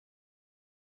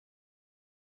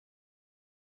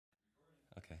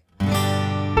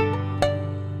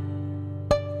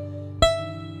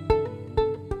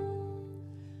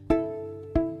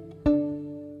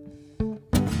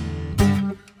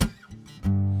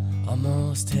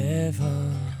almost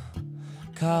heaven,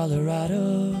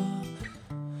 Colorado,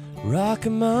 Rocky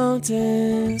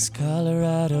Mountains,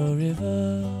 Colorado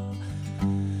River.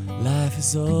 Life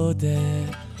is old there,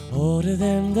 older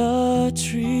than the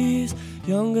trees,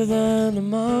 younger than the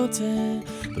mountain,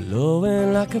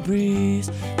 blowing like a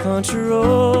breeze. Country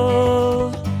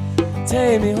road,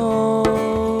 take me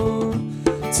home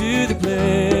to the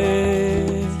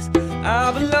place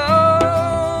I belong.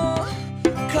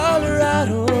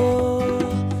 Colorado,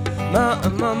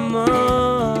 mountain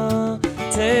mama,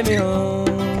 take me home.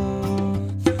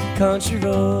 Country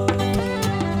road.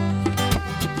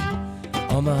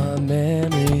 All my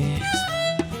memories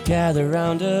gather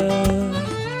round her,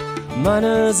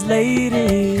 miner's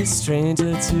lady,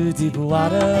 stranger to deep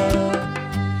water,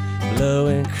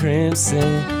 blowing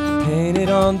crimson, painted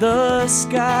on the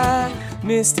sky,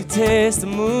 misty taste of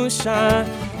moonshine,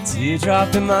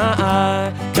 teardrop in my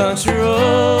eye. Country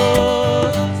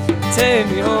road, take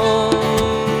me home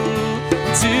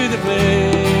to the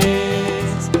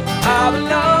place I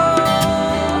belong.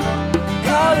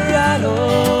 Colorado,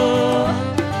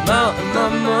 mountain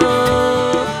mama,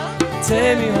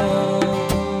 take me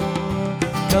home.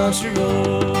 Country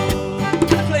road.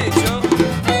 Play it, Joe.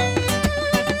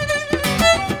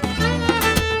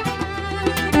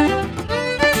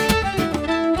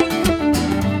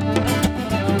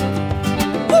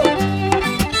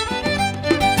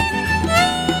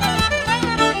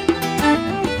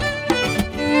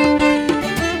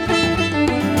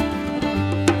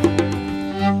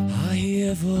 I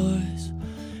hear a voice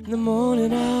in the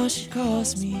morning, how she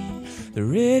calls me. The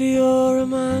radio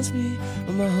reminds me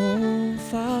of my home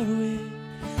far away.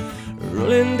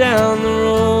 Rolling down the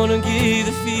road and give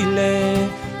the feeling.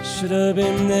 Should have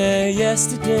been there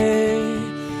yesterday.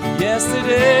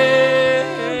 Yesterday.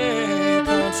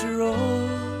 Country road,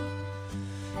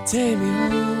 take me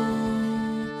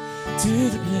home to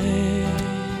the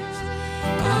place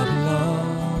I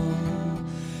belong.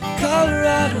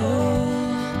 Colorado,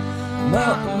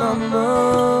 mountain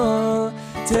mama,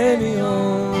 take me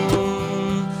home.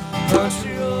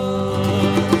 Country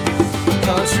road,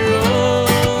 country road,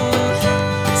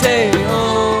 take me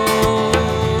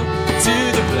home to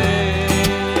the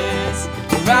place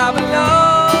where I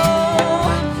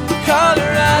belong.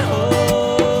 Colorado,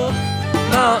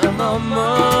 mountain mama,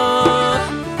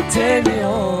 take me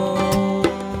home.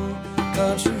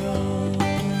 Country road,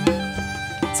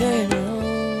 take me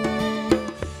home.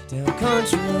 Down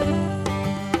country road,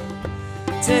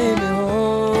 take me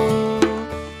home.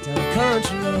 Down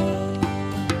country road.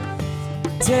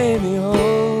 Take me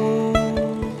home,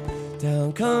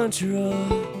 down country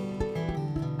road.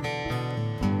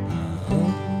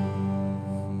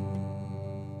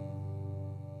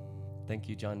 Thank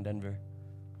you, John Denver.